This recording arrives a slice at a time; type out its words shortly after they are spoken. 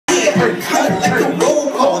Cut like a roll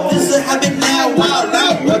call. This is a habit now. Wild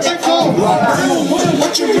out, what they call. I don't want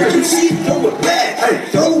what you can see. Throw it back.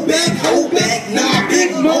 Throw back, hold back. Nah,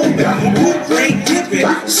 Big Moe. Good great dipping.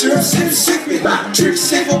 Syrup, sipping.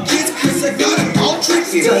 Tricks for kids, cause I got it all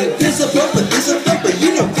tricky. There's a bumper,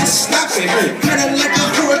 you know that's snapping. Kinda like a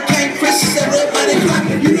hurricane, Chris, everybody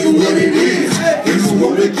clapping. You know what it is, this is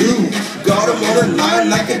what we do. Got them on the line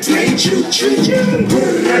like a train, choo. Put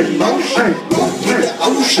it in motion, walk in the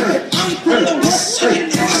ocean. I'm from the west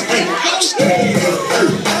side, this ain't Houston.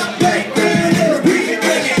 Back down in the beat,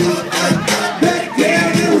 back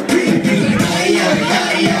down in the beat.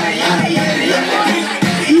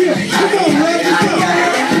 Come on, man, let's go.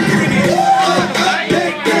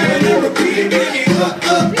 Back down in the beat, back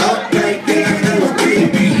down in the beat.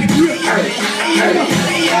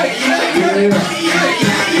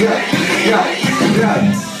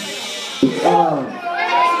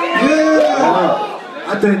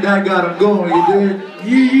 I think that got him going, you dig?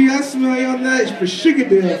 Yeah, I smell you on that for sugar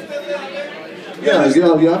there. Yeah.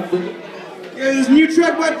 Yeah, this new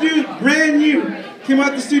track by dude, brand new. Came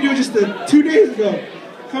out the studio just 2 days ago.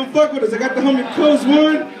 Come fuck with us. I got the homie Coast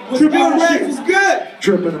One. What's good, Rex? What's good?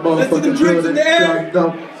 Tripping the Let's do them drinks in the air.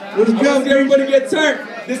 Let's go, Everybody get turned.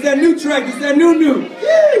 This that new track. This that new.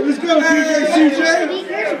 Yeah, let's go, CJ.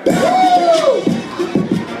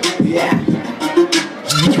 Yeah.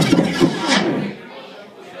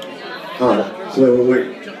 Alright, so wait.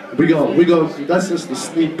 We go, that's just the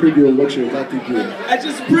sneak preview of what you're about to do. That's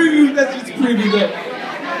just a preview though.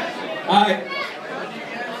 Alright.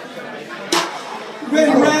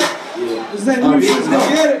 Ready, Rex? Yeah. Is that new shit? Let's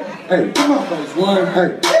get it. Hey, Come on, folks. one, hey.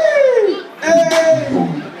 Hey!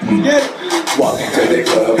 Get it. Walking to the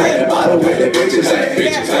club with the bottle with the bitches at.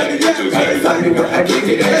 Find me where I kick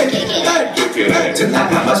it at.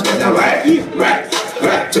 Tonight I must spend the rack.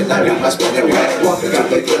 Tonight I must spend the rack. Walking to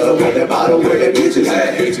the club with the bottle with the bitches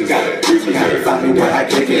at. Find me where I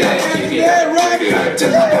kick it at.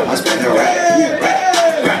 Tonight I must spend the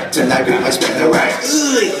rack. Tonight I must spend the rack.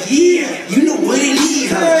 Yeah, you know what it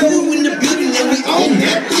is. Who in the building and we own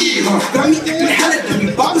that beat. Got me acting hella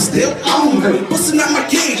dummy, Bobby still on. Busting out my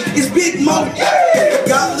cage, it's Big Moe.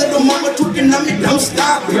 Got little mama twerking on me, don't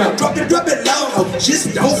stop it. Drop it low,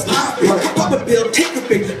 just don't stop it. Pop a bill, take a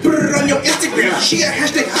pic, put it on your Instagram. She a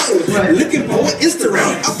hashtag hoe, looking for an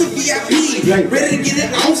Instagram. Off the VIP, ready to get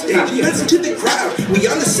it on stage. Listen to the crowd, we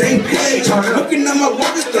on the same page. Looking at my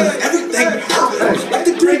water stuff, everything perfect. Like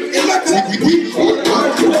the drink in my cup.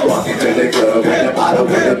 Walking to the club with the bottle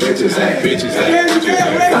with the bitches at.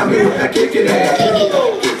 Find me where I kick it at.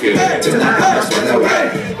 Tonight I must spend the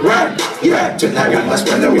rack. Tonight I must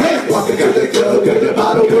spend the rack. Walking to the club with the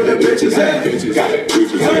bottle with the bitches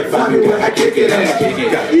at. Find me where I kick it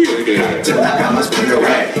at. Tonight I must spend the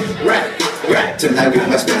rack. Tonight we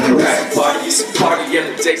must spend the rack. Parties, party,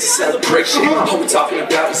 and the day's a celebration. All we talking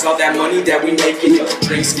about is all that money that we making.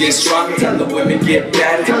 Drinks get stronger, tell the women get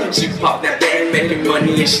better. She pop that band, making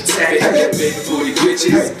money and she tatted. Big booty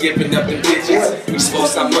bitches, giving up them digits. We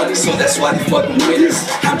supposed to have money, so that's why they fucking with us.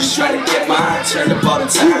 I'm just trying to get mine, turn up all the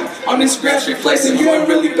time. On Instagram, street flexing, you ain't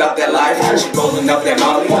really about that life. She rolling up that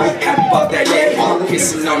molly, happy about that yeah.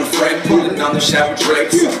 Kissing on the frame, pulling on the shower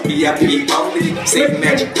drapes. VIP only, say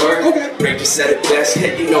magic word. Break just said it best,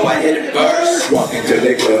 hit, you know I hit it first. Walking to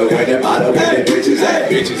the club with the bottle with the bitches at.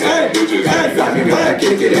 Find me where I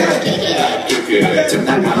kick it at.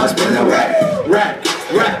 Tonight I must spend the rack.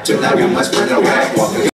 Tonight we must spend the rack. Walking